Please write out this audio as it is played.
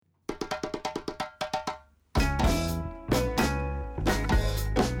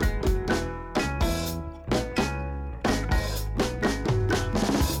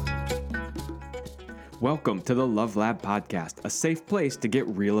Welcome to the Love Lab Podcast, a safe place to get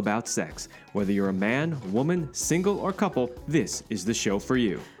real about sex. Whether you're a man, woman, single, or couple, this is the show for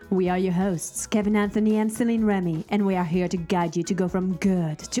you. We are your hosts, Kevin Anthony and Celine Remy, and we are here to guide you to go from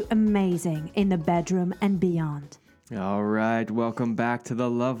good to amazing in the bedroom and beyond. All right, welcome back to the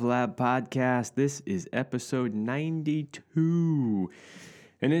Love Lab Podcast. This is episode 92,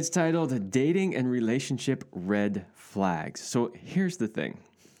 and it's titled Dating and Relationship Red Flags. So here's the thing.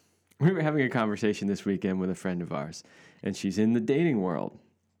 We were having a conversation this weekend with a friend of ours, and she's in the dating world.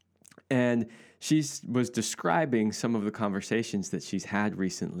 And she was describing some of the conversations that she's had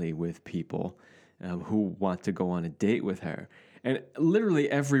recently with people who want to go on a date with her. And literally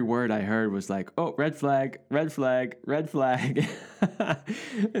every word I heard was like, oh, red flag, red flag, red flag.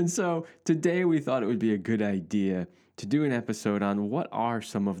 And so today we thought it would be a good idea to do an episode on what are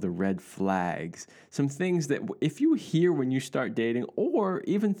some of the red flags, some things that if you hear when you start dating, or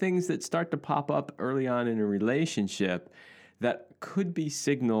even things that start to pop up early on in a relationship that could be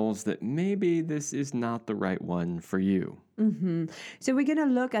signals that maybe this is not the right one for you. So we're going to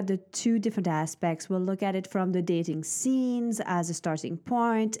look at the two different aspects. We'll look at it from the dating scenes as a starting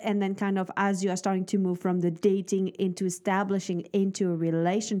point, and then kind of as you are starting to move from the dating into establishing into a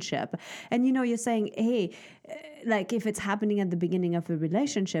relationship. And you're saying, hey, like if it's happening at the beginning of a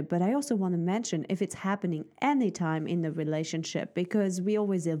relationship, but I also want to mention if it's happening anytime in the relationship, because we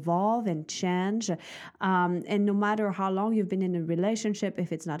always evolve and change. And no matter how long you've been in a relationship,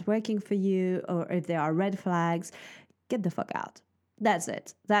 if it's not working for you or if there are red flags, get the fuck out. That's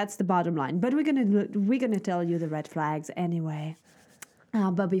it. That's the bottom line. But we're gonna tell you the red flags anyway.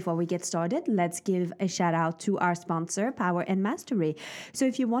 But before we get started, let's give a shout out to our sponsor, Power and Mastery. So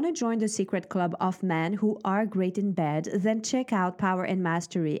if you want to join the secret club of men who are great in bed, then check out Power and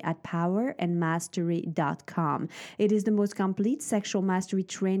Mastery at powerandmastery.com. It is the most complete sexual mastery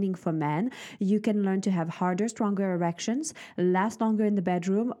training for men. You can learn to have harder, stronger erections, last longer in the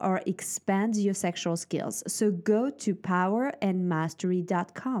bedroom, or expand your sexual skills. So go to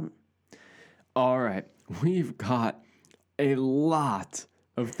powerandmastery.com. All right, we've got a lot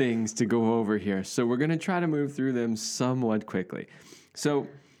of things to go over here. So we're going to try to move through them somewhat quickly. So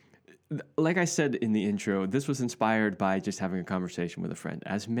like I said in the intro, this was inspired by just having a conversation with a friend,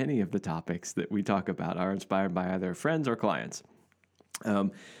 as many of the topics that we talk about are inspired by either friends or clients.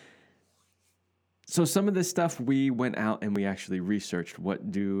 So some of this stuff we went out and we actually researched.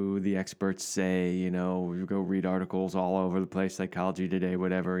 What do the experts say? We go read articles all over the place, Psychology Today,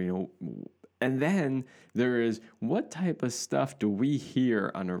 whatever, And then there is, what type of stuff do we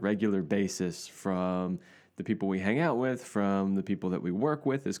hear on a regular basis from the people we hang out with, from the people that we work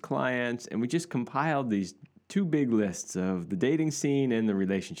with as clients? And we just compiled these two big lists of the dating scene and the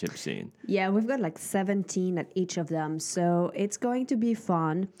relationship scene. Yeah, we've got like 17 at each of them, so it's going to be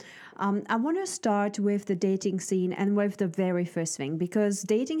fun. I want to start with the dating scene and with the very first thing, because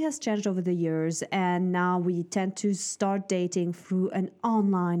dating has changed over the years, and now we tend to start dating through an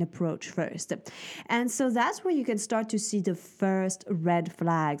online approach first. And so that's where you can start to see the first red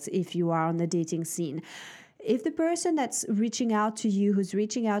flags if you are on the dating scene. If the person that's reaching out to you,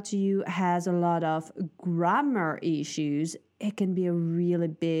 has a lot of grammar issues, it can be a really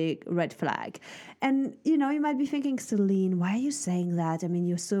big red flag. And, you might be thinking, Celine, why are you saying that? I mean,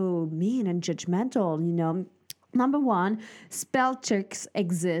 you're so mean and judgmental, Number one, spell checks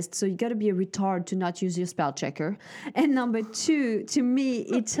exist, so you got to be a retard to not use your spell checker. And number two, to me,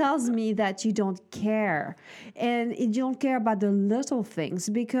 it tells me that you don't care. And you don't care about the little things,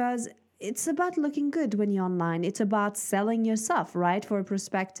 because it's about looking good when you're online. It's about selling yourself, right, for a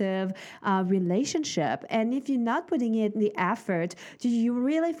prospective relationship. And if you're not putting in the effort, do you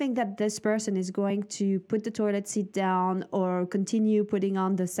really think that this person is going to put the toilet seat down or continue putting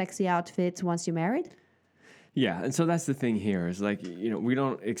on the sexy outfits once you're married? Yeah, and so that's the thing here is we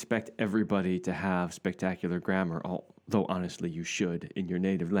don't expect everybody to have spectacular grammar, although honestly you should. In your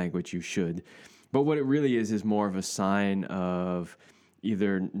native language, you should. But what it really is more of a sign of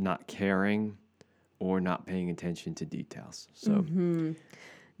either not caring or not paying attention to details. So,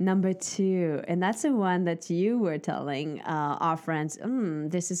 Number two, and that's the one that you were telling our friends,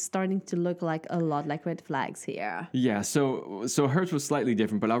 this is starting to look like a lot like red flags here. Yeah, so hers was slightly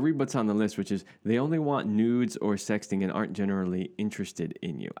different, but I'll read what's on the list, which is they only want nudes or sexting and aren't generally interested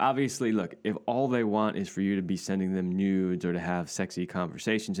in you. Obviously, look, if all they want is for you to be sending them nudes or to have sexy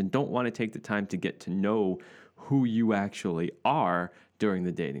conversations and don't want to take the time to get to know who you actually are during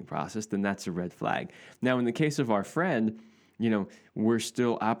the dating process, then that's a red flag. Now, in the case of our friend, we're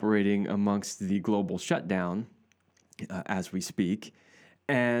still operating amongst the global shutdown as we speak.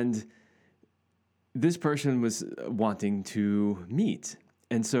 And this person was wanting to meet.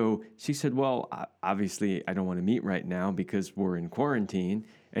 And so she said, well, obviously I don't want to meet right now because we're in quarantine.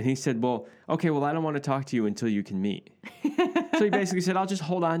 And he said, well, okay, well, I don't want to talk to you until you can meet. So he basically said, I'll just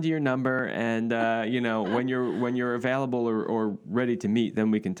hold on to your number. And, when you're available or ready to meet, then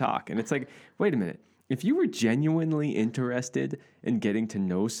we can talk. And it's like, wait a minute. If you were genuinely interested in getting to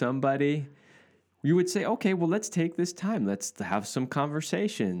know somebody, you would say, okay, well, let's take this time. Let's have some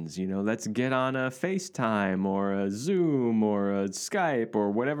conversations. Let's get on a FaceTime or a Zoom or a Skype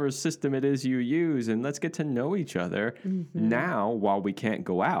or whatever system it is you use, and let's get to know each other now while we can't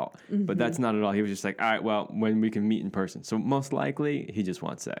go out. But that's not at all. He was just like, all right, well, when we can meet in person. So most likely, he just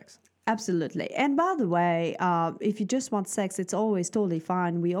wants sex. Absolutely. And by the way, if you just want sex, it's always totally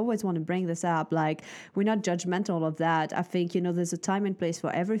fine. We always want to bring this up. Like, we're not judgmental of that. I think, there's a time and place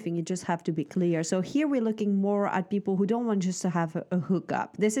for everything. You just have to be clear. So here we're looking more at people who don't want just to have a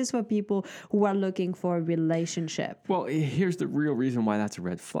hookup. This is for people who are looking for a relationship. Well, here's the real reason why that's a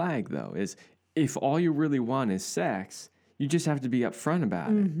red flag, though, is if all you really want is sex, you just have to be upfront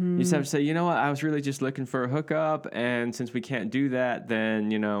about it. You just have to say, you know what, I was really just looking for a hookup, and since we can't do that, then,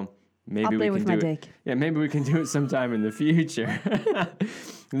 maybe I'll play we with can my do it. dick. Yeah, maybe we can do it sometime in the future.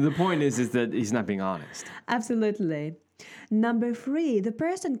 The point is that he's not being honest. Absolutely. Number 3, the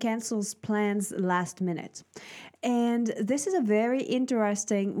person cancels plans last minute. And this is a very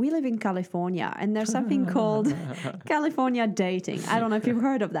interesting, we live in California, and there's something called California dating. I don't know if you've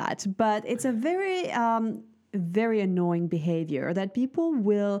heard of that, but it's a very annoying behavior that people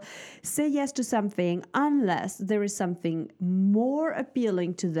will say yes to something unless there is something more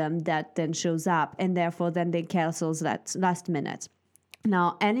appealing to them that then shows up, and therefore then they cancel that last minute.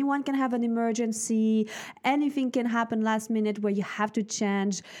 Now, anyone can have an emergency. Anything can happen last minute where you have to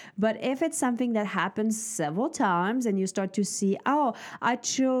change. But if it's something that happens several times and you start to see, oh, I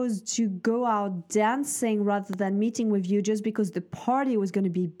chose to go out dancing rather than meeting with you just because the party was going to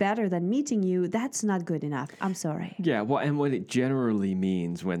be better than meeting you, that's not good enough. I'm sorry. Yeah, well, and what it generally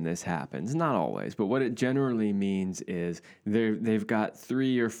means when this happens, not always, but what it generally means is they've got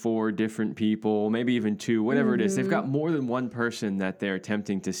 3 or 4 different people, maybe even 2, whatever it is. They've got more than one person that they're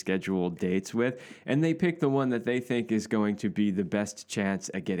attempting to schedule dates with, and they pick the one that they think is going to be the best chance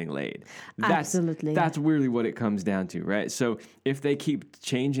at getting laid. Absolutely. That's really what it comes down to, right? So if they keep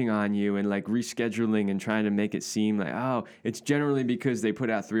changing on you and like rescheduling and trying to make it seem like, oh, it's generally because they put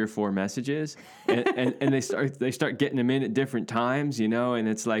out 3 or 4 messages and they start getting them in at different times, and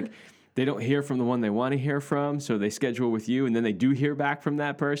it's like they don't hear from the one they want to hear from, so they schedule with you, and then they do hear back from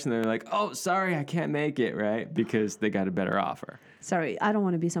that person. They're like, oh, sorry, I can't make it, right? Because they got a better offer. Sorry, I don't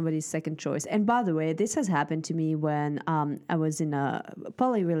want to be somebody's second choice. And by the way, this has happened to me when I was in a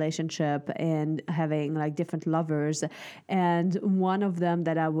poly relationship and having like different lovers. And one of them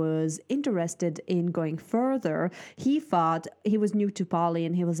that I was interested in going further, he thought he was new to poly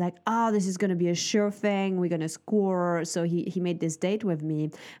and he was like, oh, this is going to be a sure thing. We're going to score. So he made this date with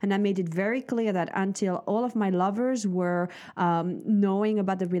me. And I made it very clear that until all of my lovers were knowing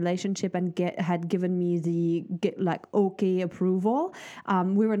about the relationship and had given me the okay approval,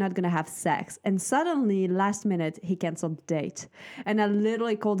 we were not going to have sex. And suddenly, last minute, he canceled the date. And I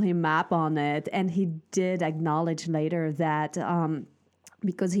literally called him up on it. And he did acknowledge later that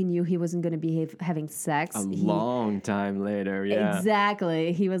because he knew he wasn't going to be having sex. Long time later, yeah.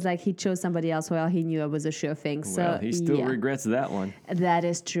 Exactly. He was like, he chose somebody else. Well, he knew it was a sure thing. So he still regrets that one. That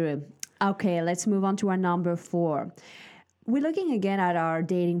is true. Okay, let's move on to our number 4. We're looking again at our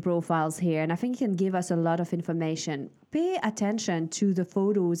dating profiles here, and I think it can give us a lot of information. Pay attention to the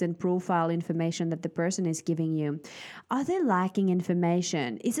photos and profile information that the person is giving you. Are they lacking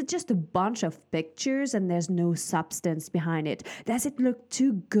information? Is it just a bunch of pictures and there's no substance behind it? Does it look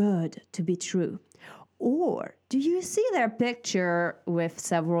too good to be true? Or do you see their picture with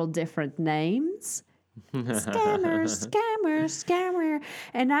several different names? Scammer.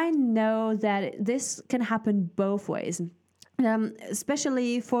 And I know that this can happen both ways.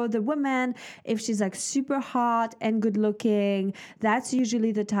 Especially for the woman, if she's like super hot and good looking, that's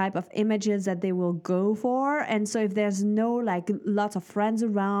usually the type of images that they will go for. And so if there's no like lots of friends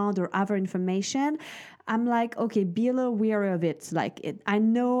around or other information, I'm like, okay, be a little wary of it. I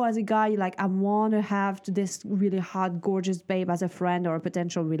know as a guy, I want to have this really hot, gorgeous babe as a friend or a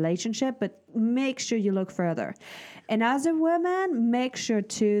potential relationship, but make sure you look further. And as a woman, make sure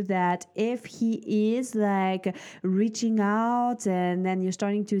too that if he is like reaching out and then you're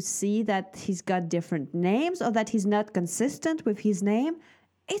starting to see that he's got different names or that he's not consistent with his name,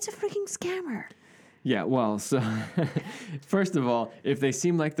 it's a freaking scammer. Yeah, well, so first of all, if they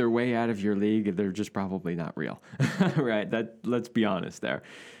seem like they're way out of your league, they're just probably not real, right? Let's be honest there.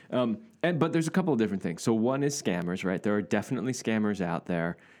 But there's a couple of different things. So one is scammers, right? There are definitely scammers out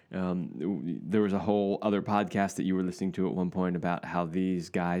there. There was a whole other podcast that you were listening to at one point about how these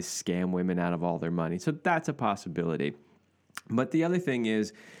guys scam women out of all their money. So that's a possibility. But the other thing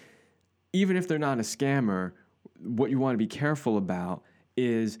is, even if they're not a scammer, what you want to be careful about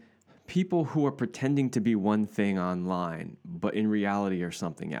is people who are pretending to be one thing online, but in reality are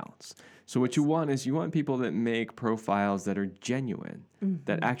something else. So what you want is people that make profiles that are genuine,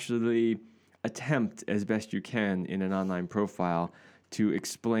 that actually attempt as best you can in an online profile to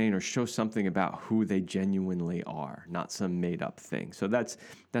explain or show something about who they genuinely are, not some made-up thing. So that's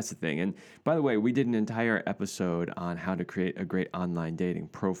the thing. And by the way, we did an entire episode on how to create a great online dating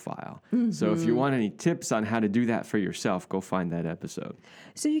profile. So if you want any tips on how to do that for yourself, go find that episode.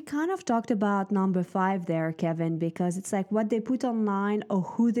 So you kind of talked about number 5 there, Kevin, because it's like what they put online or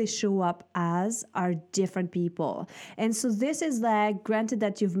who they show up as are different people. And so this is like, granted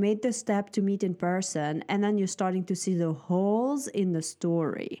that you've made the step to meet in person, and then you're starting to see the holes in the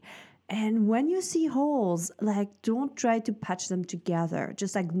story. And when you see holes, like, don't try to patch them together.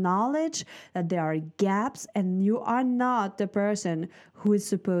 Just acknowledge that there are gaps and you are not the person who is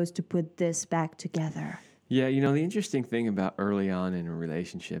supposed to put this back together. Yeah, the interesting thing about early on in a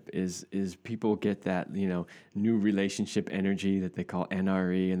relationship is people get that, new relationship energy that they call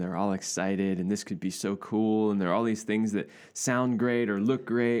NRE, and they're all excited, and this could be so cool, and there are all these things that sound great or look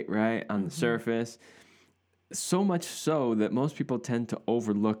great, right, on the surface. So much so that most people tend to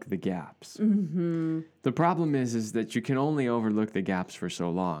overlook the gaps. The problem is that you can only overlook the gaps for so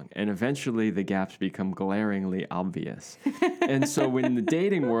long, and eventually the gaps become glaringly obvious. And so in the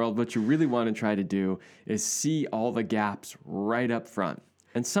dating world, what you really want to try to do is see all the gaps right up front.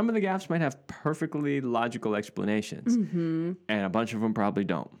 And some of the gaps might have perfectly logical explanations, and a bunch of them probably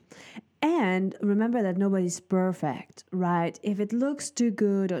don't. And remember that nobody's perfect, right? If it looks too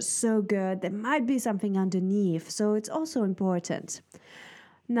good or so good, there might be something underneath. So it's also important.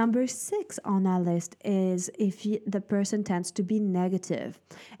 Number 6 on our list is if the person tends to be negative.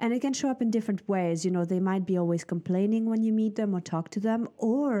 And it can show up in different ways. They might be always complaining when you meet them or talk to them,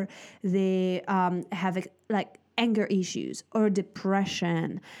 or they have anger issues or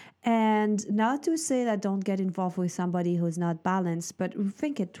depression. And not to say that don't get involved with somebody who's not balanced, but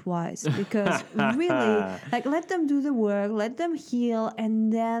think it twice, because really, let them do the work, let them heal,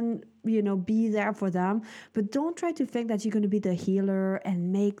 and then, be there for them. But don't try to think that you're going to be the healer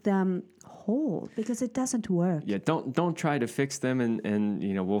and make them whole, because it doesn't work. Yeah, don't try to fix them,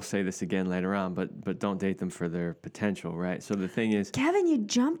 and we'll say this again later on, but don't date them for their potential, right? So the thing is, Kevin, you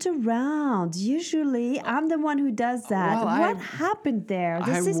jumped around. Usually, I'm the one who does that. What happened there?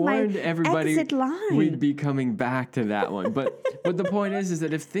 This is my everybody exit line. We'd be coming back to that one, but the point is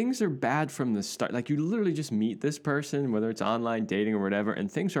that if things are bad from the start, like you literally just meet this person, whether it's online dating or whatever,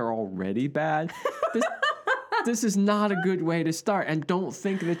 and things are already bad. This is not a good way to start, and don't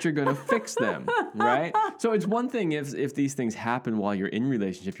think that you're going to fix them, right? So it's one thing if these things happen while you're in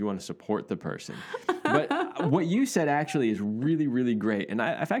relationship, you want to support the person. But what you said actually is really, really great, and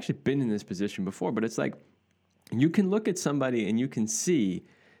I've actually been in this position before, but it's like you can look at somebody and you can see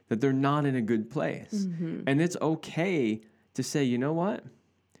that they're not in a good place. And it's okay to say, you know what?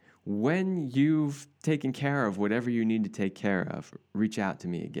 When you've taken care of whatever you need to take care of, reach out to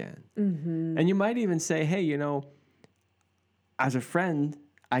me again. And you might even say, hey, as a friend,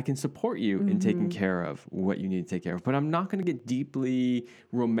 I can support you in taking care of what you need to take care of, but I'm not going to get deeply,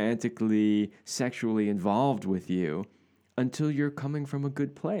 romantically, sexually involved with you until you're coming from a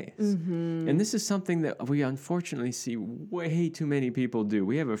good place. And this is something that we unfortunately see way too many people do.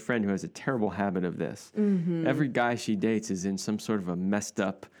 We have a friend who has a terrible habit of this. Every guy she dates is in some sort of a messed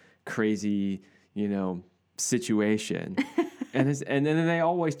up, crazy, situation. And then they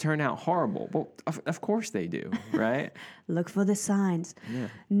always turn out horrible. Well, of course they do, right? Look for the signs. Yeah.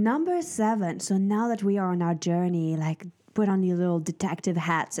 Number 7. So now that we are on our journey, put on your little detective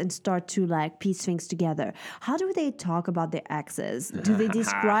hats and start to piece things together. How do they talk about their exes? Do they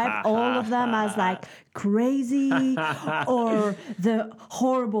describe all of them as crazy or the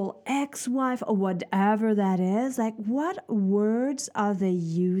horrible ex-wife or whatever that is? What words are they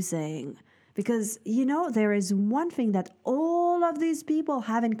using? Because, there is one thing that all of these people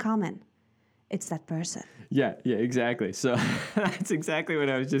have in common. It's that person. Yeah, exactly. So that's exactly what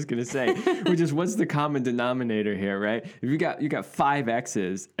I was just going to say, which is what's the common denominator here, right? If you got 5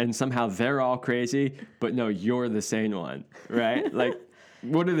 exes and somehow they're all crazy, but no, you're the sane one, right?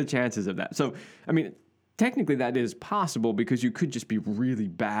 What are the chances of that? So, technically that is possible because you could just be really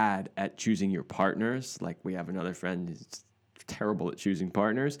bad at choosing your partners. Like we have another friend who's terrible at choosing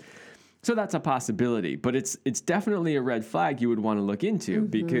partners. So that's a possibility, but it's definitely a red flag you would want to look into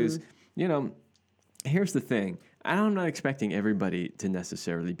because, here's the thing. I'm not expecting everybody to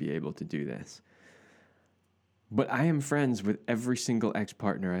necessarily be able to do this. But I am friends with every single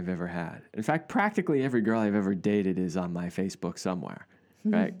ex-partner I've ever had. In fact, practically every girl I've ever dated is on my Facebook somewhere,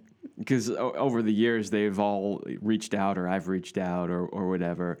 right? Because over the years, they've all reached out or I've reached out or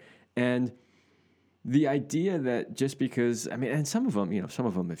whatever. And the idea that just because, and some of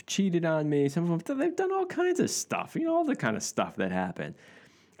them have cheated on me. Some of them, they've done all kinds of stuff, all the kind of stuff that happened.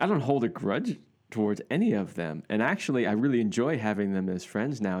 I don't hold a grudge towards any of them. And actually, I really enjoy having them as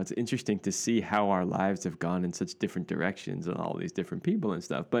friends now. It's interesting to see how our lives have gone in such different directions and all these different people and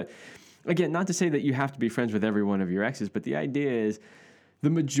stuff. But again, not to say that you have to be friends with every one of your exes, but the idea is the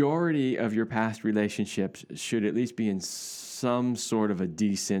majority of your past relationships should at least be in some sort of a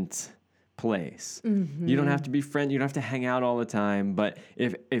decent place. You don't have to be friends. You don't have to hang out all the time. But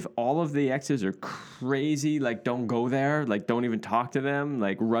if all of the exes are crazy, like don't go there, like don't even talk to them,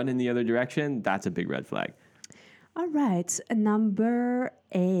 like run in the other direction, that's a big red flag. All right. Number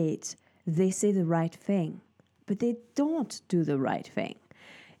 8, they say the right thing, but they don't do the right thing.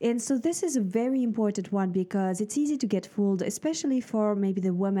 And so this is a very important one because it's easy to get fooled, especially for maybe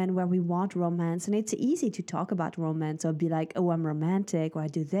the women where we want romance. And it's easy to talk about romance or be like, oh, I'm romantic or I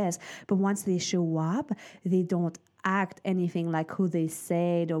do this. But once they show up, they don't act anything like who they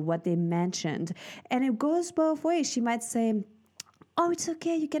said or what they mentioned. And it goes both ways. She might say, oh, it's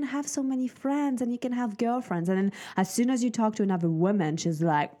okay, you can have so many friends and you can have girlfriends. And then as soon as you talk to another woman, she's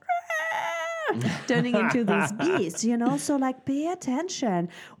like, turning into this beast, So pay attention.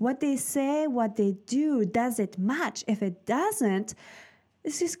 What they say, what they do, does it match? If it doesn't,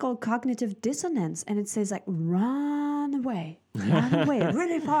 this is called cognitive dissonance. And it says run away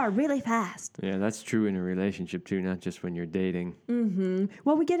really far, really fast. Yeah, that's true in a relationship too, not just when you're dating.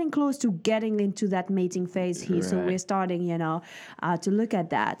 Well, we're getting close to getting into that mating phase here. Right. So we're starting, to look at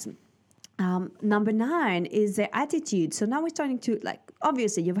that. Number 9 is their attitude. So now we're starting to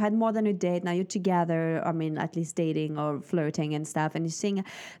obviously you've had more than a date. Now you're together. At least dating or flirting and stuff. And you're seeing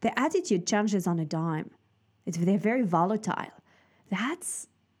their attitude changes on a dime. They're very volatile. That's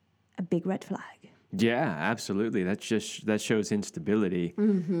a big red flag. Yeah, absolutely. That shows instability.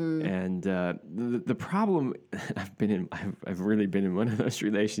 And the problem I've really been in one of those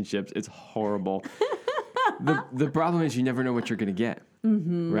relationships. It's horrible. The problem is you never know what you're going to get,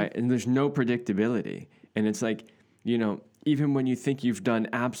 right? And there's no predictability. And it's like, even when you think you've done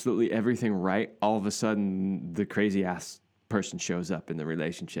absolutely everything right, all of a sudden the crazy ass person shows up in the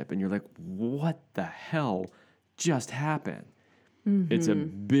relationship. And you're like, what the hell just happened? It's a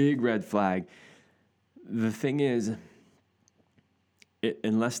big red flag. The thing is,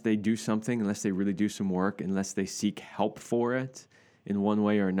 unless they do something, unless they really do some work, unless they seek help for it, in one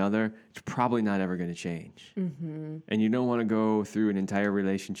way or another, it's probably not ever going to change. And you don't want to go through an entire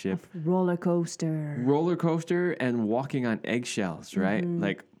relationship. Roller coaster and walking on eggshells, right?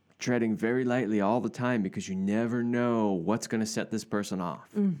 Like treading very lightly all the time because you never know what's going to set this person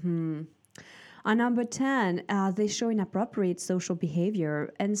off. On number 10, they show inappropriate social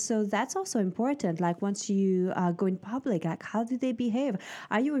behavior. And so that's also important. Like once you go in public, how do they behave?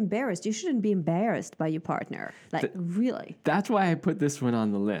 Are you embarrassed? You shouldn't be embarrassed by your partner. Really. That's why I put this one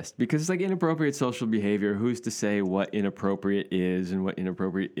on the list. Because it's inappropriate social behavior. Who's to say what inappropriate is and what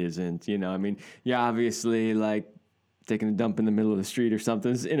inappropriate isn't? Obviously taking a dump in the middle of the street or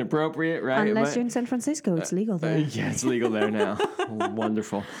something is inappropriate, right? Unless you're in San Francisco, it's legal there. Yeah, it's legal there now.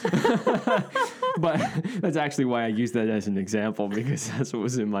 Wonderful. But that's actually why I used that as an example, because that's what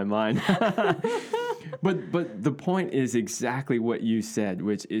was in my mind. But the point is exactly what you said,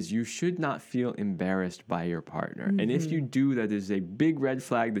 which is you should not feel embarrassed by your partner. And if you do, that is a big red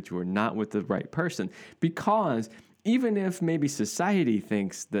flag that you are not with the right person. Because even if maybe society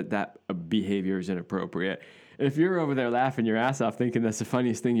thinks that behavior is inappropriate, if you're over there laughing your ass off thinking that's the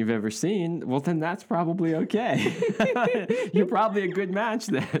funniest thing you've ever seen, well, then that's probably okay. You're probably a good match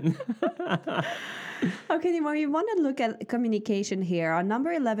then. Okay, Nimo, you want to look at communication here. Our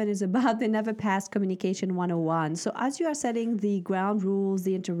number 11 is about the Never Passed Communication 101. So as you are setting the ground rules,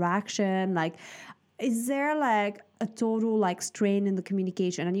 the interaction, is there a total strain in the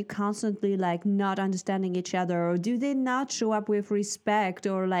communication and you constantly not understanding each other, or do they not show up with respect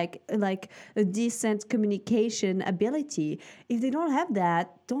or a decent communication ability? If they don't have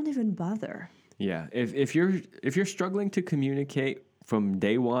that, don't even bother. Yeah, if you're struggling to communicate from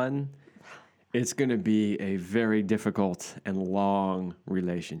day one, it's going to be a very difficult and long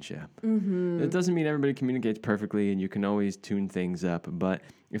relationship. It doesn't mean everybody communicates perfectly and you can always tune things up, but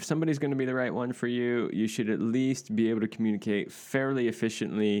if somebody's going to be the right one for you, you should at least be able to communicate fairly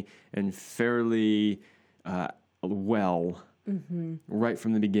efficiently and fairly well right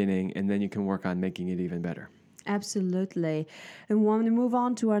from the beginning, and then you can work on making it even better. Absolutely. And we want to move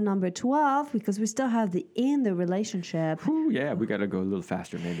on to our number 12 because we still have the in the relationship. Whew, yeah, we got to go a little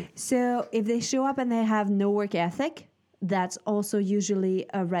faster maybe. So if they show up and they have no work ethic, that's also usually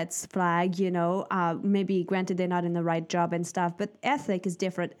a red flag, maybe granted they're not in the right job and stuff, but ethic is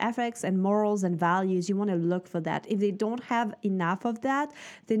different. Ethics and morals and values, you want to look for that. If they don't have enough of that,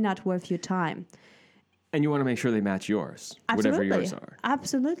 they're not worth your time. And you want to make sure they match yours, whatever yours are.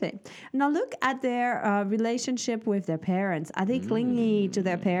 Absolutely. Now look at their relationship with their parents. Are they clingy to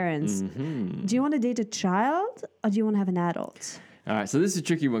their parents? Do you want to date a child or do you want to have an adult? All right, so this is a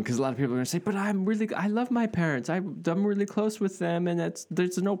tricky one because a lot of people are going to say, but I love my parents. I'm really close with them, and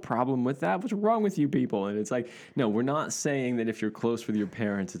there's no problem with that. What's wrong with you people? And it's like, no, we're not saying that if you're close with your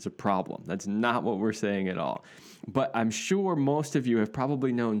parents, it's a problem. That's not what we're saying at all. But I'm sure most of you have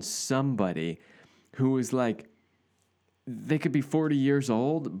probably known somebody who is like, they could be 40 years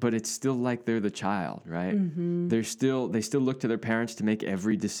old, but it's still like they're the child, right? They still look to their parents to make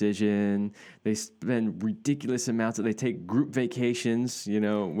every decision. They spend ridiculous amounts they take group vacations,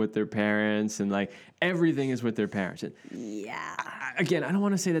 with their parents, and like everything is with their parents. And yeah. Again, I don't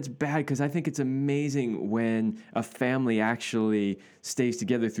want to say that's bad because I think it's amazing when a family actually stays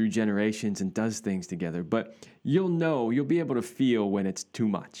together through generations and does things together. But you'll be able to feel when it's too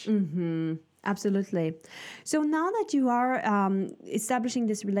much. Absolutely. So now that you are establishing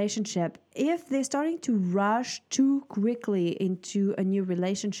this relationship, if they're starting to rush too quickly into a new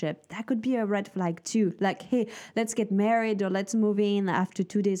relationship, that could be a red flag too. Like, hey, let's get married or let's move in after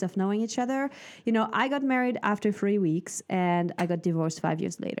 2 days of knowing each other. I got married after 3 weeks and I got divorced 5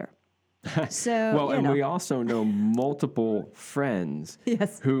 years later. So, well, and we also know multiple friends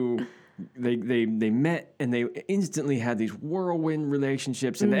who... They met and they instantly had these whirlwind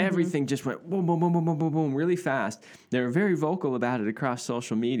relationships and everything just went boom, boom, boom, boom, boom, boom, boom, really fast. They were very vocal about it across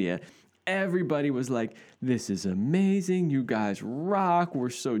social media. Everybody was like, this is amazing. You guys rock. We're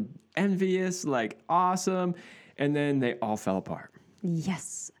so envious, like awesome. And then they all fell apart.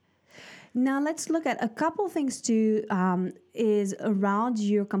 Yes. Now let's look at a couple things too is around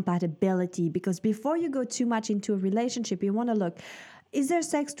your compatibility, because before you go too much into a relationship, you want to look, is their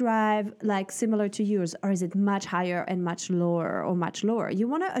sex drive like similar to yours, or is it much higher and much lower or much lower? You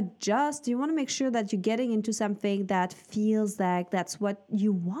want to adjust. You want to make sure that you're getting into something that feels like that's what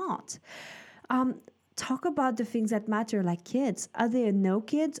you want. Talk about the things that matter, like kids. Are they a no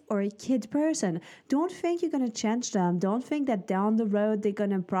kids or a kid person? Don't think you're going to change them. Don't think that down the road they're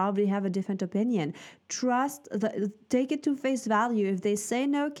going to probably have a different opinion. Take it to face value. If they say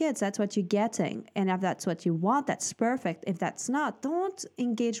no kids, that's what you're getting. And if that's what you want, that's perfect. If that's not, don't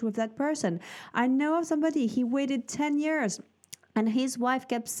engage with that person. I know of somebody, he waited 10 years. And his wife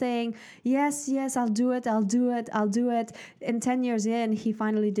kept saying, yes, I'll do it. And 10 years in, he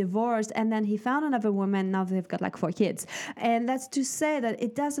finally divorced. And then he found another woman. Now they've got like 4 kids. And that's to say that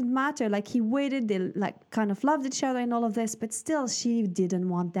it doesn't matter. Like he waited, they like kind of loved each other and all of this. But still, she didn't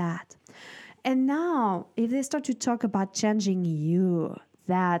want that. And now, if they start to talk about changing you,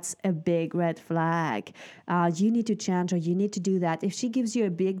 that's a big red flag. You need to change, or you need to do that. If she gives you a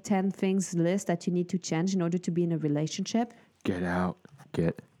big 10 things list that you need to change in order to be in a relationship, get out.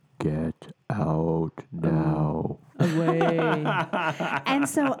 Get out now. Away. And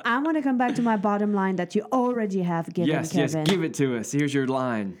so I'm going to come back to my bottom line that you already have given, Kevin. Yes, give it to us. Here's your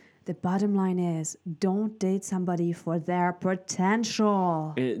line. The bottom line is, don't date somebody for their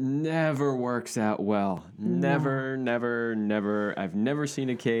potential. It never works out well. Never. I've never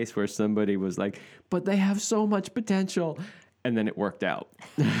seen a case where somebody was like, but they have so much potential. And then it worked out.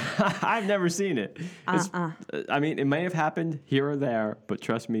 I've never seen it. I mean, it may have happened here or there, but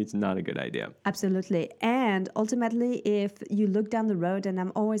trust me, it's not a good idea. Absolutely. And ultimately, if you look down the road, and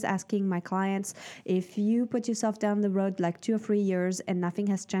I'm always asking my clients, if you put yourself down the road like 2 or 3 years and nothing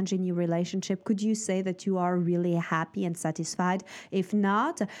has changed in your relationship, could you say that you are really happy and satisfied? If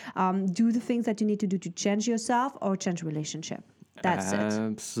not, do the things that you need to do to change yourself or change relationship. That's it.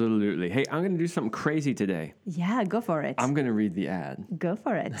 Absolutely. Hey, I'm going to do something crazy today. Yeah, go for it. I'm going to read the ad. Go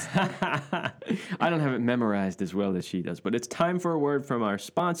for it. I don't have it memorized as well as she does, but it's time for a word from our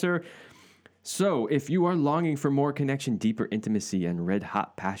sponsor. So, if you are longing for more connection, deeper intimacy, and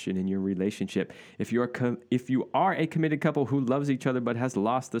red-hot passion in your relationship, if you are a committed couple who loves each other but has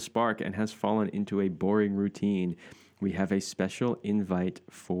lost the spark and has fallen into a boring routine, we have a special invite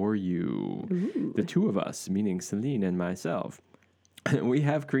for you. Ooh. The two of us, meaning Celine and myself. We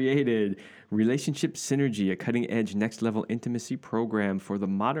have created Relationship Synergy, a cutting-edge next-level intimacy program for the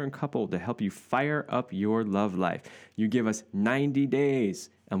modern couple to help you fire up your love life. You give us 90 days,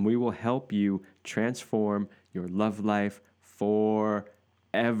 and we will help you transform your love life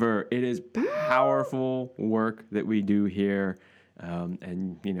forever. It is powerful work that we do here,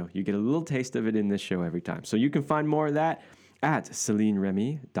 and you get a little taste of it in this show every time. So you can find more of that at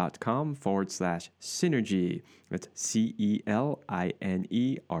CelineRemy.com/synergy. That's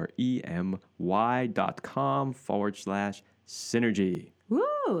CelineRemy.com/synergy.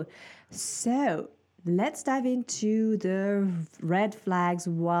 Woo! So let's dive into the red flags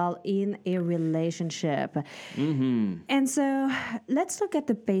while in a relationship. And so let's look at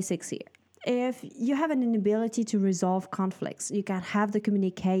the basics here. If you have an inability to resolve conflicts, you can't have the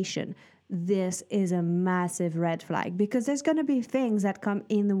communication, this is a massive red flag because there's going to be things that come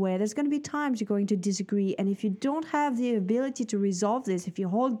in the way. There's going to be times you're going to disagree. And if you don't have the ability to resolve this, if you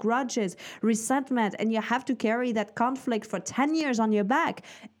hold grudges, resentment, and you have to carry that conflict for 10 years on your back,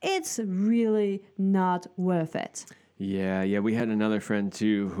 it's really not worth it. Yeah. We had another friend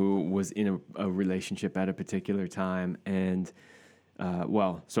too who was in a relationship at a particular time. And,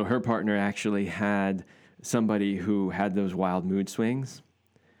 so her partner actually had somebody who had those wild mood swings.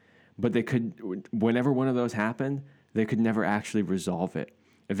 But whenever one of those happened, they could never actually resolve it.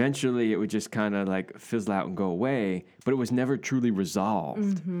 Eventually, it would just kind of like fizzle out and go away, but it was never truly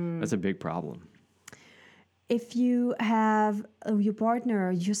resolved. That's a big problem. If you have your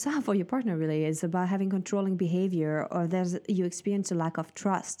partner, yourself or your partner really is about having controlling behavior, or you experience a lack of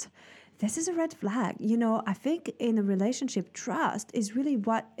trust, this is a red flag. I think in a relationship, trust is really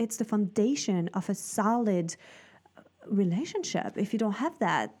it's the foundation of a solid relationship. If you don't have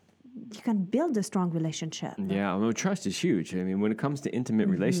that, you can build a strong relationship. Yeah, trust is huge. I mean, when it comes to intimate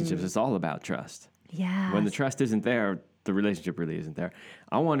relationships, it's all about trust. Yeah. When the trust isn't there, the relationship really isn't there.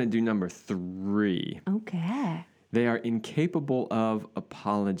 I want to do number 3. Okay. They are incapable of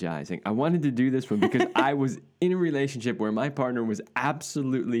apologizing. I wanted to do this one because I was in a relationship where my partner was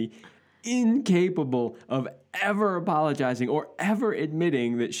absolutely incapable of ever apologizing or ever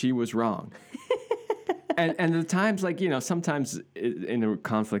admitting that she was wrong. And the times, sometimes in a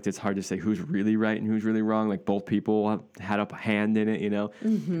conflict, it's hard to say who's really right and who's really wrong. Like both people had a hand in it,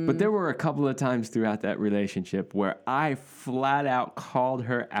 But there were a couple of times throughout that relationship where I flat out called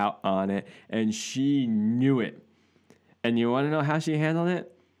her out on it, and she knew it. And you want to know how she handled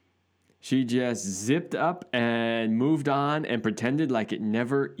it? She just zipped up and moved on and pretended like it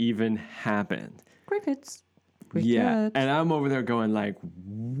never even happened. Crickets. Yeah, and I'm over there going like,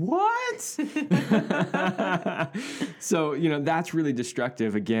 what? So, that's really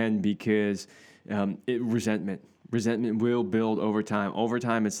destructive, again, because resentment will build over time. Over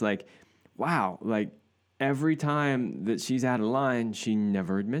time, it's like, wow, like every time that she's out of line, she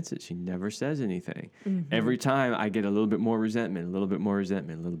never admits it. She never says anything. Every time I get a little bit more resentment, a little bit more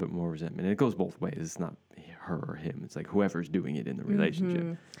resentment, a little bit more resentment. And it goes both ways. It's not her or him. It's like whoever's doing it in the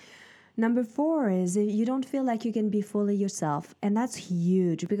relationship. Number 4 is you don't feel like you can be fully yourself. And that's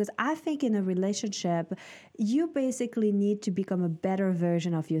huge because I think in a relationship, you basically need to become a better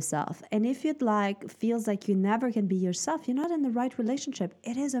version of yourself. And if feels like you never can be yourself, you're not in the right relationship.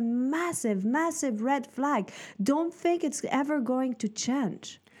 It is a massive, massive red flag. Don't think it's ever going to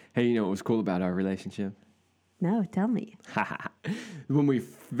change. Hey, you know what was cool about our relationship? No, tell me. When we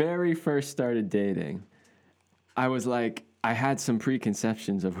very first started dating, I was like, I had some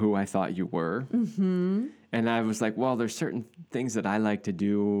preconceptions of who I thought you were. And I was like, well, there's certain things that I like to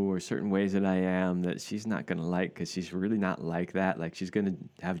do or certain ways that I am that she's not going to like because she's really not like that. Like she's going to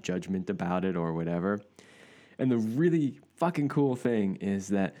have judgment about it or whatever. And the really fucking cool thing is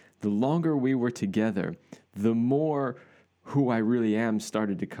that the longer we were together, the more who I really am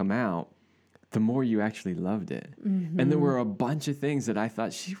started to come out, the more you actually loved it. And there were a bunch of things that I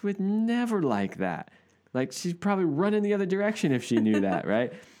thought she would never like that. Like, she'd probably run in the other direction if she knew that,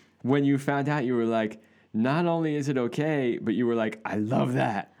 right? When you found out, you were like, not only is it okay, but you were like, I love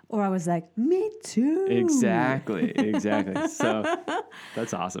that. Or I was like, me too. Exactly. So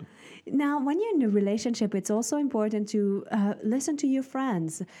that's awesome. Now, when you're in a relationship, it's also important to listen to your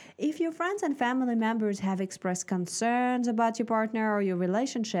friends. If your friends and family members have expressed concerns about your partner or your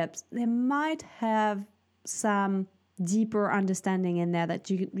relationships, they might have some deeper understanding in there that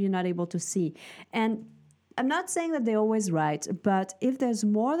you're not able to see. And I'm not saying that they're always right, but if there's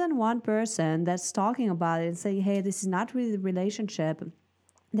more than one person that's talking about it and saying, hey, this is not really the relationship,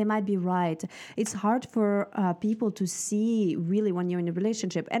 They might be right. It's hard for people to see really when you're in a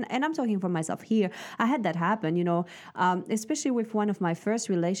relationship. And I'm talking for myself here. I had that happen, especially with one of my first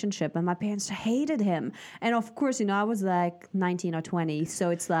relationship, and my parents hated him. And of course, I was like 19 or 20. So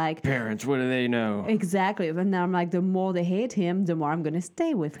it's like, Parents, what do they know? exactly. And now I'm like, the more they hate him, the more I'm going to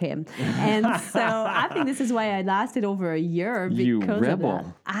stay with him. And so I think this is why I lasted over a year because You of rebel.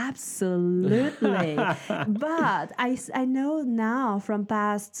 that. Absolutely. But I know now from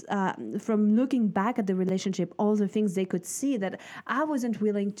from looking back at the relationship, all the things they could see that I wasn't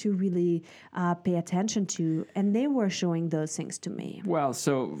willing to really pay attention to. And they were showing those things to me. Well,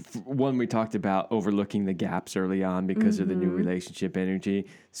 so one, we talked about overlooking the gaps early on because of the new relationship energy.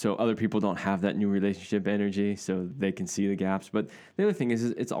 So other people don't have that new relationship energy, so they can see the gaps. But the other thing is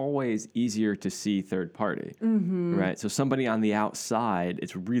it's always easier to see third party, right? So somebody on the outside,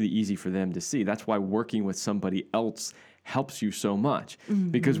 it's really easy for them to see. That's why working with somebody else helps you so much,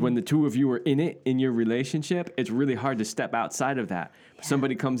 because when the two of you are in it, in your relationship, it's really hard to step outside of that. Yeah.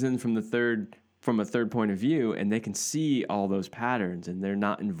 Somebody comes in from a third point of view, and they can see all those patterns, and they're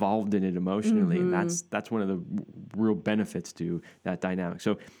not involved in it emotionally. And that's one of the real benefits to that dynamic.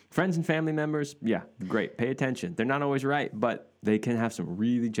 So friends and family members, yeah, great. Pay attention. They're not always right, but they can have some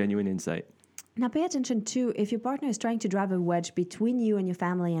really genuine insight. Now, pay attention too if your partner is trying to drive a wedge between you and your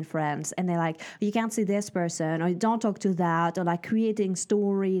family and friends, and they're like, you can't see this person, or don't talk to that, or like creating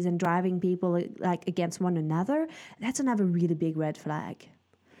stories and driving people like against one another. That's another really big red flag.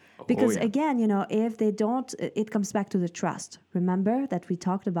 Because again, if they don't, it comes back to the trust. Remember that we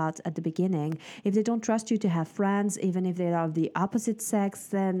talked about at the beginning. If they don't trust you to have friends, even if they are of the opposite sex,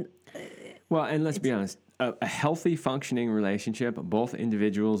 then... Well, and let's be honest, a healthy functioning relationship, both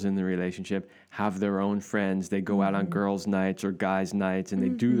individuals in the relationship have their own friends. They go out on girls' nights or guys' nights, and they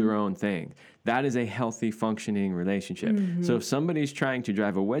do their own thing. That is a healthy functioning relationship. So if somebody's trying to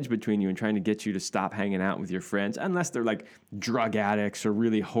drive a wedge between you and trying to get you to stop hanging out with your friends, unless they're like drug addicts or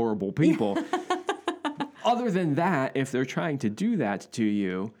really horrible people, other than that, if they're trying to do that to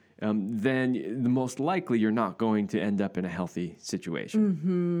you, then the most likely you're not going to end up in a healthy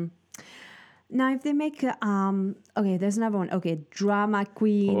situation. Now, if they make, okay, there's another one. Okay, drama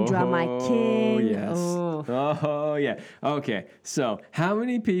queen, drama king. Yes. Oh, yeah. Okay, so how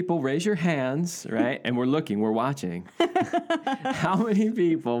many people, raise your hands, right? And we're watching. How many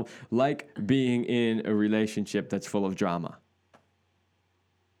people like being in a relationship that's full of drama?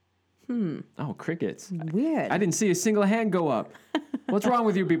 Oh, crickets. Weird. I didn't see a single hand go up. What's wrong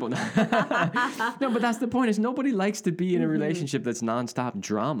with you people? No, but that's the point, is nobody likes to be in a relationship that's nonstop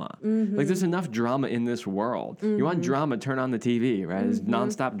drama. Like, there's enough drama in this world. You want drama, turn on the TV, right? There's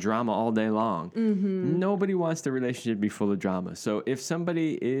nonstop drama all day long. Nobody wants the relationship to be full of drama. So if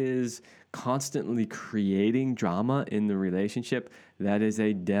somebody is constantly creating drama in the relationship, that is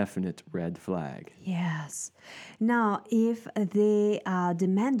a definite red flag. Yes. Now, if they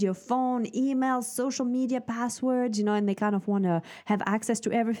demand your phone, email, social media passwords, and they kind of want to have access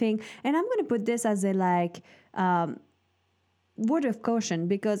to everything, and I'm going to put this as a word of caution,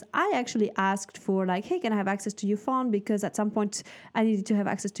 because I actually asked for hey, can I have access to your phone? Because at some point I needed to have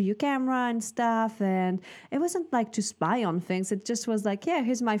access to your camera and stuff, and it wasn't to spy on things. It just was yeah,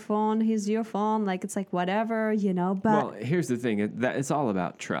 here's my phone, here's your phone, it's whatever, but... Well, here's the thing, it's all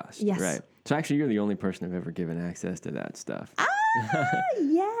about trust, yes. Right? So actually, you're the only person I've ever given access to that stuff.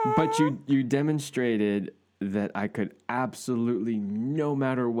 Yeah. But you demonstrated that I could absolutely, no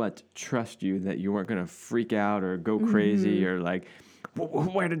matter what, trust you, that you weren't going to freak out or go crazy or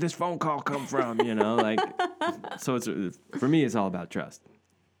where did this phone call come from? So for me, it's all about trust.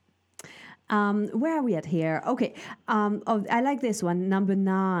 Where are we at here? Okay. I like this one. Number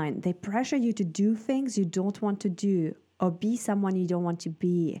 9. They pressure you to do things you don't want to do or be someone you don't want to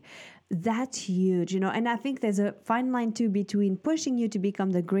be. That's huge, and I think there's a fine line too between pushing you to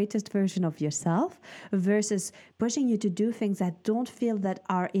become the greatest version of yourself versus pushing you to do things that don't feel that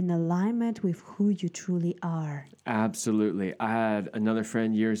are in alignment with who you truly are. Absolutely. I had another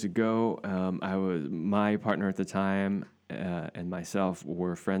friend years ago. My partner at the time and myself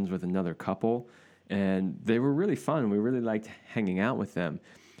were friends with another couple, and they were really fun. We really liked hanging out with them.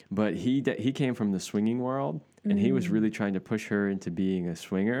 But he came from the swinging world, and he was really trying to push her into being a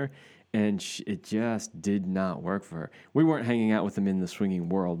swinger. And it just did not work for her. We weren't hanging out with them in the swinging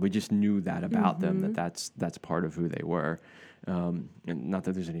world. We just knew that about them, that's part of who they were. And not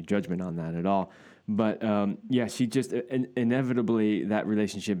that there's any judgment on that at all. But she just inevitably, that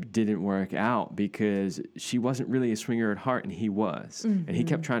relationship didn't work out because she wasn't really a swinger at heart, and he was. And he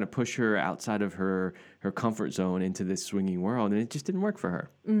kept trying to push her outside of her comfort zone into this swinging world, and it just didn't work for her.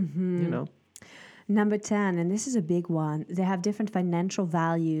 Number 10, and this is a big one. They have different financial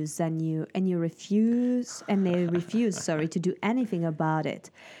values than you, and they refuse, to do anything about it.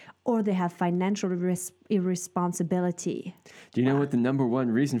 Or they have financial irresponsibility. Do you know what the number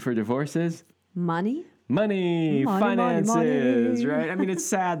one reason for divorce is? Money? Money, finances, money. right? I mean, it's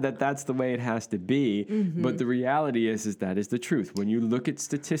sad that that's the way it has to be, but the reality is that is the truth. When you look at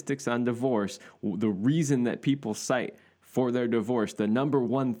statistics on divorce, the reason that people cite for their divorce, the number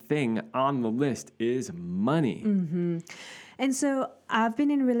one thing on the list is money. And so I've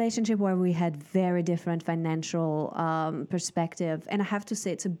been in a relationship where we had very different financial perspective. And I have to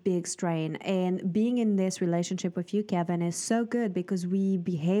say it's a big strain. And being in this relationship with you, Kevin, is so good because we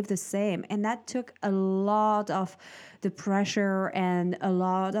behave the same. And that took a lot of the pressure and a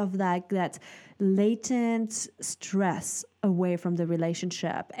lot of that latent stress away from the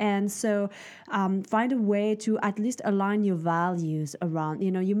relationship. And so find a way to at least align your values around,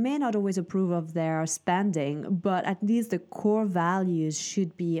 you may not always approve of their spending, but at least the core values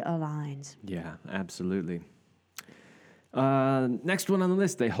should be aligned. Yeah, absolutely. Next one on the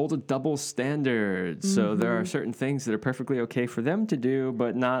list, they hold a double standard. So there are certain things that are perfectly okay for them to do,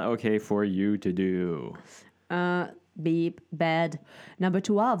 but not okay for you to do. Beep, bad. Number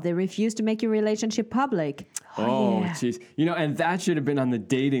 12, they refuse to make your relationship public. Oh, jeez. And that should have been on the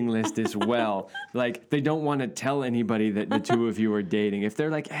dating list as well. Like, they don't want to tell anybody that the two of you are dating. If they're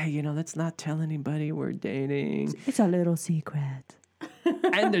like, hey, let's not tell anybody we're dating. It's a little secret.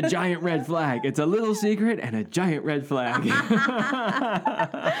 And a giant red flag. It's a little secret and a giant red flag.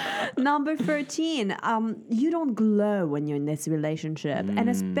 Number 13, you don't glow when you're in this relationship. And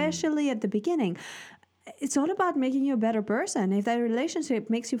especially at the beginning. It's all about making you a better person. If that relationship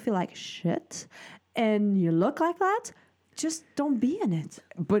makes you feel like shit and you look like that, just don't be in it.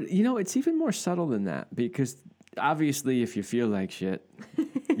 But, it's even more subtle than that because obviously if you feel like shit,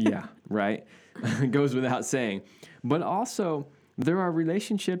 yeah, right? It goes without saying. But also, there are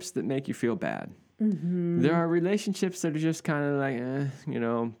relationships that make you feel bad. There are relationships that are just kind of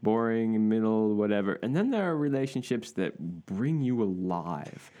like, boring, middle, whatever. And then there are relationships that bring you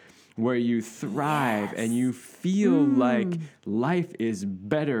alive, where you thrive and you feel like life is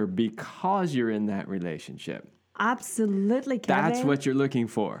better because you're in that relationship. Absolutely, Kevin. That's what you're looking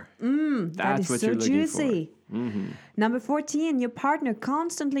for. That's what you're looking juicy. for. Number 14, your partner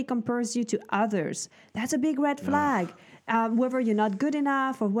constantly compares you to others. That's a big red flag. Whether you're not good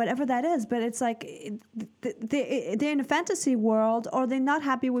enough or whatever that is, but it's like they're in a fantasy world or they're not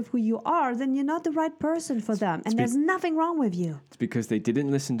happy with who you are, then you're not the right person for them. And there's nothing wrong with you. It's because they didn't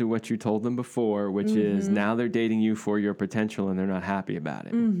listen to what you told them before, which is now they're dating you for your potential and they're not happy about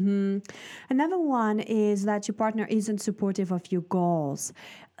it. Another one is that your partner isn't supportive of your goals.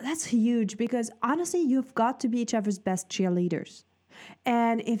 That's huge because honestly, you've got to be each other's best cheerleaders.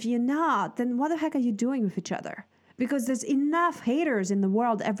 And if you're not, then what the heck are you doing with each other? Because there's enough haters in the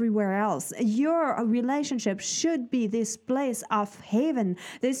world everywhere else. Your relationship should be this place of haven,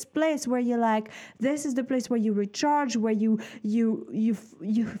 this place where you're like, this is the place where you recharge, where you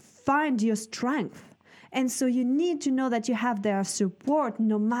find your strength. And so you need to know that you have their support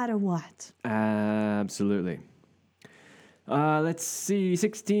no matter what. Absolutely. Let's see,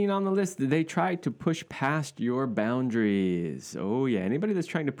 16 on the list. They try to push past your boundaries. Oh, yeah. Anybody that's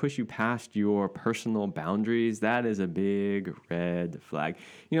trying to push you past your personal boundaries, that is a big red flag.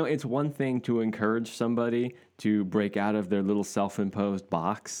 It's one thing to encourage somebody to break out of their little self-imposed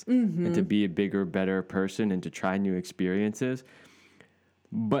box and to be a bigger, better person and to try new experiences.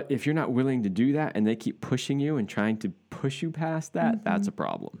 But if you're not willing to do that and they keep pushing you and trying to push you past that, that's a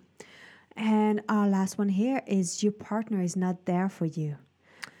problem. And our last one here is your partner is not there for you.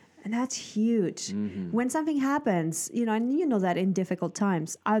 And that's huge. When something happens, and you know that in difficult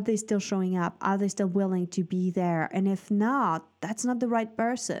times, are they still showing up? Are they still willing to be there? And if not, that's not the right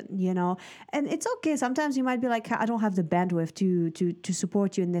person, And it's okay. Sometimes you might be like, I don't have the bandwidth to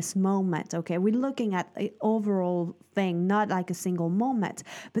support you in this moment. Okay, we're looking at an overall thing, not like a single moment.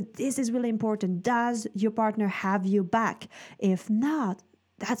 But this is really important. Does your partner have you back? If not,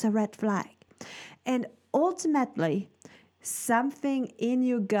 that's a red flag. And ultimately, something in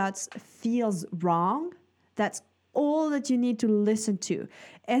your guts feels wrong. That's all that you need to listen to.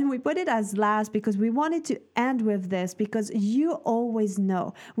 And we put it as last because we wanted to end with this because you always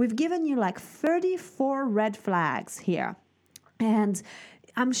know. We've given you like 34 red flags here. And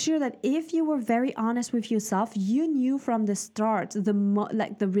I'm sure that if you were very honest with yourself, you knew from the start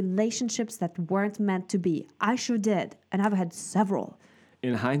the relationships that weren't meant to be. I sure did. And I've had several.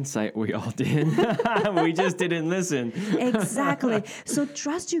 In hindsight, we all did. We just didn't listen. Exactly. So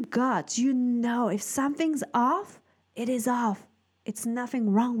trust your gut. If something's off, it is off. It's nothing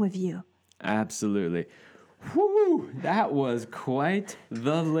wrong with you. Absolutely. Whew, that was quite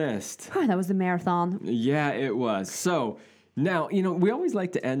the list. That was the marathon. Yeah, it was. So now, we always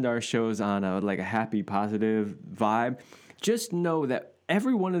like to end our shows on a happy, positive vibe. Just know that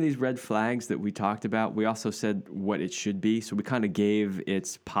every one of these red flags that we talked about, we also said what it should be. So we kind of gave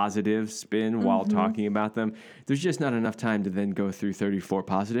its positive spin while talking about them. There's just not enough time to then go through 34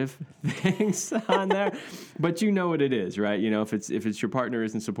 positive things on there. But you know what it is, right? If it's your partner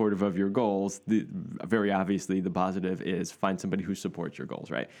isn't supportive of your goals, very obviously the positive is find somebody who supports your goals,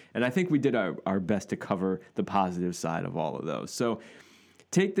 right? And I think we did our best to cover the positive side of all of those. So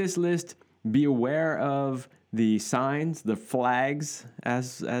take this list, be aware of the signs, the flags,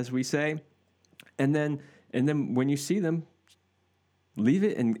 as we say, and then when you see them, leave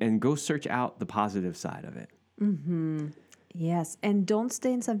it and go search out the positive side of it. Mm-hmm. Yes, and don't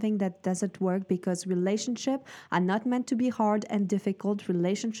stay in something that doesn't work, because relationships are not meant to be hard and difficult.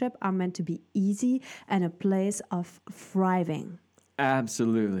 Relationships are meant to be easy and a place of thriving.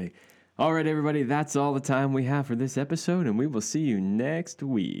 Absolutely. All right, everybody, that's all the time we have for this episode, and we will see you next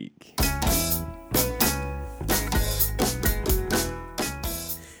week.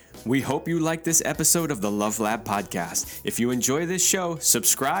 We hope you liked this episode of the Love Lab podcast. If you enjoy this show,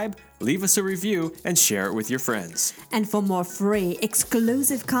 subscribe, leave us a review, and share it with your friends. And for more free,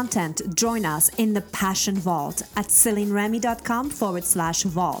 exclusive content, join us in the Passion Vault at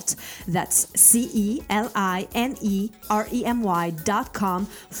CelineRemy.com/vault. That's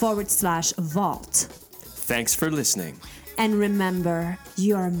CelineRemy.com/vault. Thanks for listening. And remember,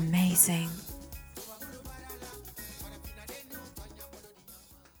 you're amazing.